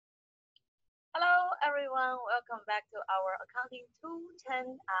everyone, welcome back to our Accounting 210.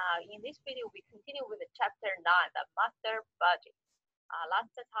 In this video, we continue with the chapter 9, the master budget. Last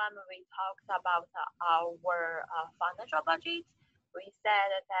time we talked about our financial budget. We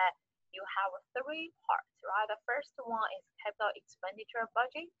said that you have three parts, right? The first one is capital expenditure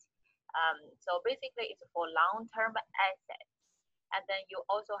budget. So basically, it's for long-term assets. And then you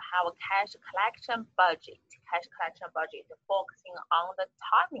also have a cash collection budget. Cash collection budget focusing on the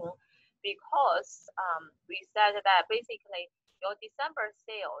timing because we said that basically your December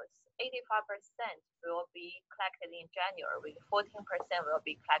sales, 85% will be collected in January, 14% will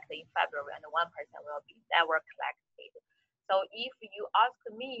be collected in February, and 1% will be never collected. So if you ask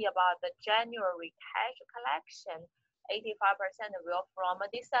me about the January cash collection, 85% will from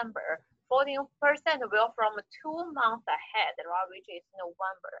December, 14% will from 2 months ahead, right, which is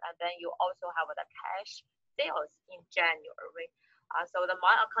November, and then you also have the cash sales in January. So the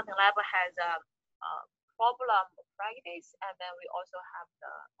My Accounting Lab has a problem practice, and then we also have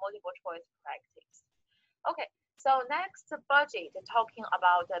the multiple choice practice. Okay, so next budget, talking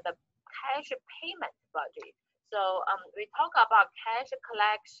about the cash payment budget. So we talk about cash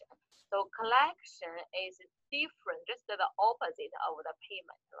collection. So collection is different, just the opposite of the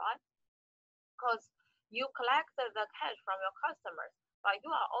payment, right? Because you collect the cash from your customers, but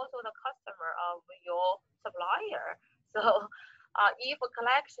you are also the customer of your supplier. So if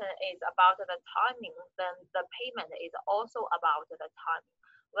collection is about the timing, then the payment is also about the timing.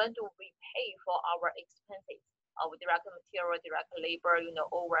 When do we pay for our expenses of direct material, direct labor,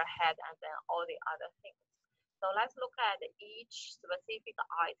 overhead, and then all the other things? So let's look at each specific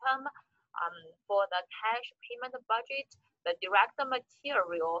item. For the cash payment budget, the direct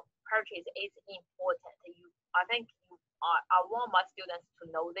material purchase is important. I want my students to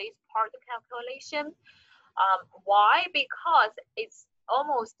know this part calculation. Why? Because it's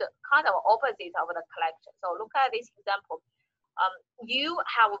almost kind of opposite of the collection. So look at this example. You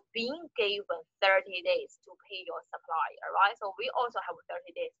have been given 30 days to pay your supplier, right? So we also have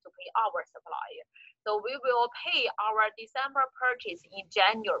 30 days to pay our supplier. So we will pay our December purchase in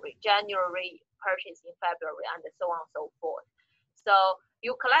January purchase in February, and so on and so forth. So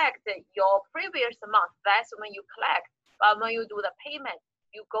you collect your previous month, that's when you collect. But when you do the payment,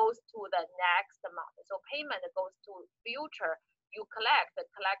 you goes to the next month. So payment goes to future. You collected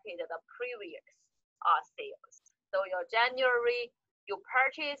the previous sales. So your January, you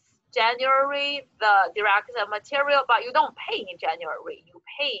purchase January the direct material, but you don't pay in January. You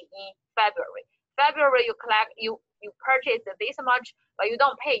pay in February. February you collect, you purchase this much, but you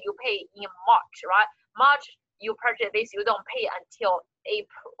don't pay. You pay in March, right? March you purchase this, you don't pay until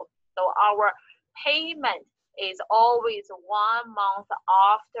April. So our payment is always 1 month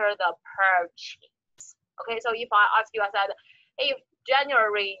after the purchase. Okay, so if I ask you, I said, if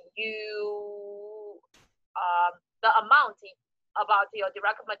January the amount about your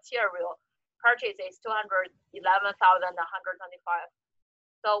direct material purchase is 211,125.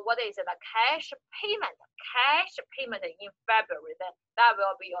 So what is the cash payment? Cash payment in February, then that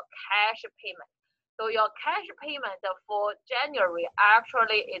will be your cash payment. So your cash payment for January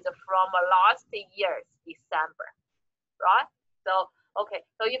actually is from last year's December, right? So, okay,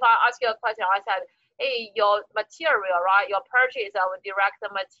 so if I ask you a question, I said, hey, your material, right? Your purchase of direct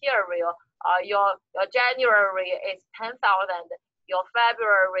material, your January is 10,000, your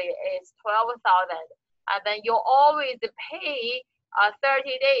February is 12,000, and then you always pay 30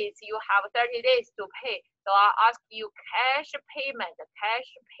 days. You have 30 days to pay. So I ask you cash payment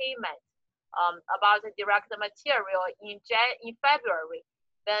about the direct material in February.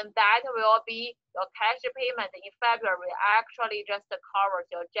 Then that will be your cash payment in February actually just covers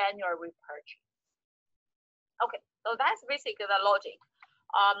your January purchase. Okay, so that's basically the logic.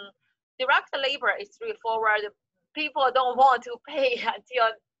 Direct labor is straightforward. People don't want to pay until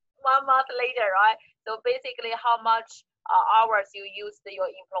 1 month later, right? So basically how much hours you use your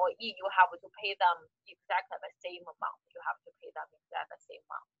employee, you have to pay them exactly the same amount. You have to pay them exactly the same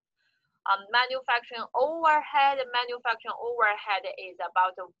amount. Manufacturing overhead is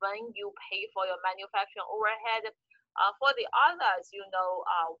about when you pay for your manufacturing overhead. For the others,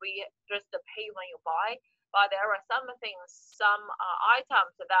 we just pay when you buy, but there are some things, some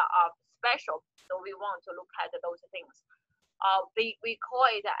items that are special, so we want to look at those things. We call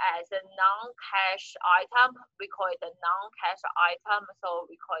it as a non-cash item. We call it a non-cash item, so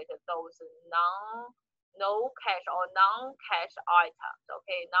we call it those no cash or non-cash items.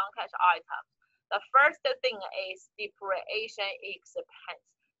 Okay, non-cash items. The first thing is depreciation expense.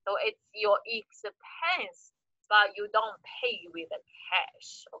 So it's your expense, but you don't pay with the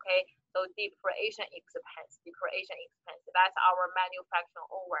cash. Okay, so depreciation expense. That's our manufacturing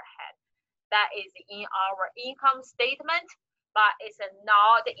overhead. that is in our income statement, but it's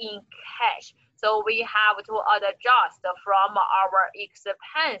not in cash. So we have to adjust from our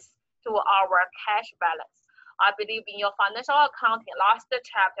expense to our cash balance. I believe in your financial accounting, last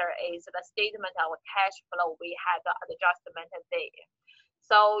chapter is the statement of cash flow. We had the adjustment there.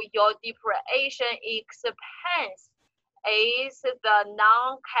 So your depreciation expense is the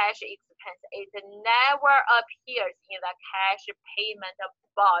non-cash expense. It never appears in the cash payment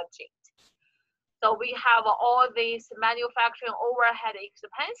budget. So we have all these manufacturing overhead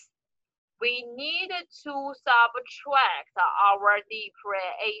expense. We need to subtract our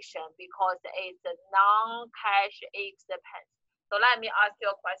depreciation because it's a non-cash expense. So let me ask you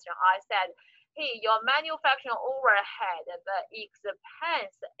a question. I said, hey, your manufacturing overhead, the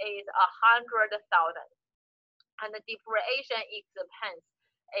expense is 100,000, and the depreciation expense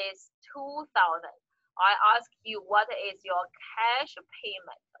is 2,000. I ask you, what is your cash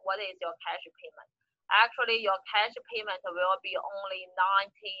payment? What is your cash payment? Actually, your cash payment will be only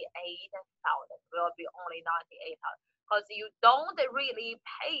 98,000. Will be only 98,000 because you don't really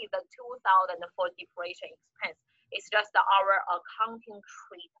pay the 2,000 for depreciation expense. It's just our accounting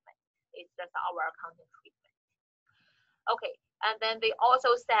treatment. It's just our accounting treatment. Okay, and then they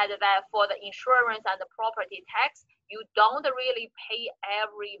also said that for the insurance and the property tax, you don't really pay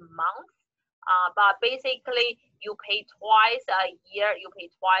every month, but basically you pay twice a year. You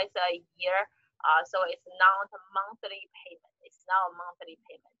pay twice a year. So it's not a monthly payment. It's not a monthly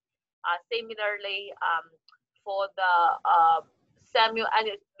payment. Similarly, for the Samuel, and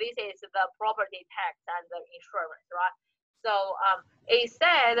this is the property tax and the insurance, right? So it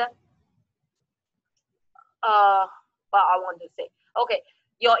said, what I want to say, okay,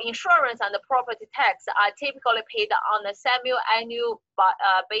 your insurance and the property tax are typically paid on a semi-annual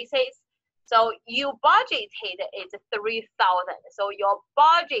basis. So you budgeted is 3,000. So your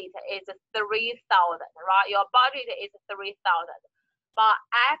budget is 3,000, right? Your budget is 3,000. But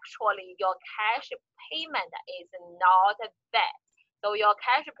actually your cash payment is not that. So your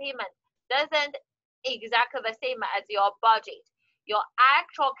cash payment doesn't exactly the same as your budget. Your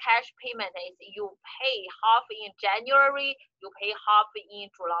actual cash payment is you pay half in January, you pay half in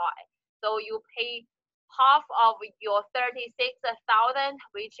July. So you pay half of your 36,000,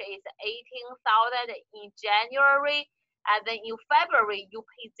 which is 18,000 in January, and then in February you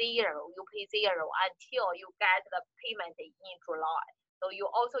pay zero. You pay zero until you get the payment in July. So you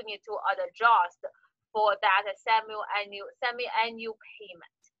also need to adjust for that semi-annual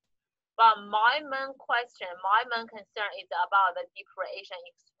payment. But my main concern is about the depreciation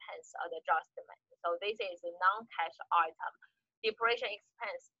expense adjustment. So this is a non-cash item. Depreciation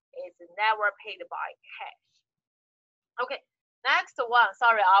expense is never paid by cash. Okay, next one.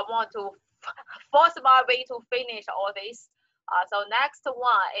 Sorry, I want to force my way to finish all this. So next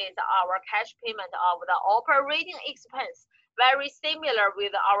one is our cash payment of the operating expense. Very similar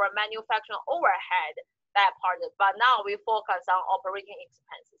with our manufacturing overhead, that part, but now we focus on operating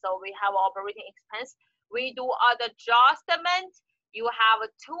expense. So we have operating expense. We do adjustment. You have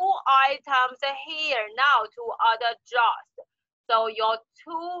two items here now to adjust. So your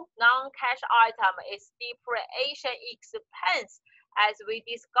two non-cash item is depreciation expense, as we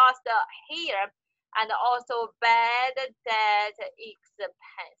discussed here, and also bad debt expense.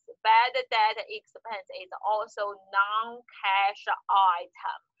 Bad debt expense is also non-cash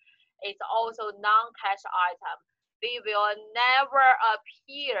item. It's also non-cash item. They will never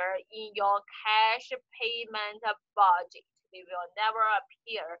appear in your cash payment budget. They will never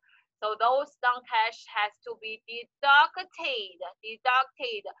appear. So those non-cash has to be deducted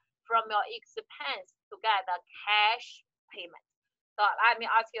from your expense to get the cash payment. So let me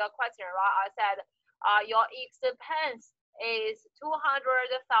ask you a question, right? I said your expense is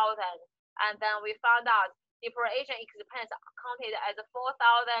 200,000, and then we found out depreciation expense counted as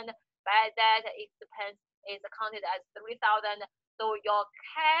 4,000, bad debt expense is counted as 3,000. So your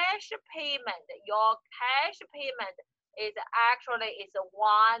cash payment is actually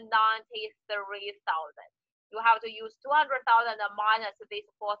 193,000. You have to use 200,000 minus this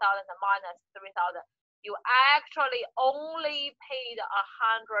 4,000 minus 3,000. You actually only paid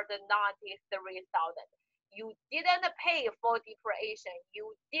 193,000. You didn't pay for depreciation.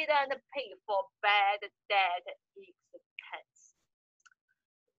 You didn't pay for bad debt expense.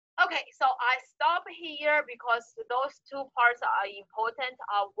 Okay, so I stop here because those two parts are important.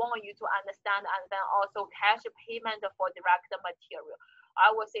 I want you to understand, and then also cash payment for direct material.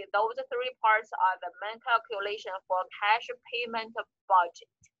 I will say those three parts are the main calculation for cash payment budget.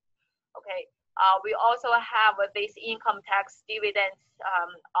 Okay, we also have this income tax dividends.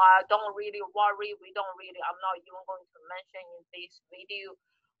 Don't really worry. I'm not even going to mention in this video.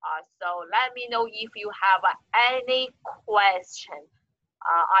 So let me know if you have any question.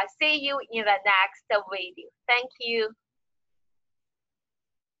 I see you in the next video. Thank you.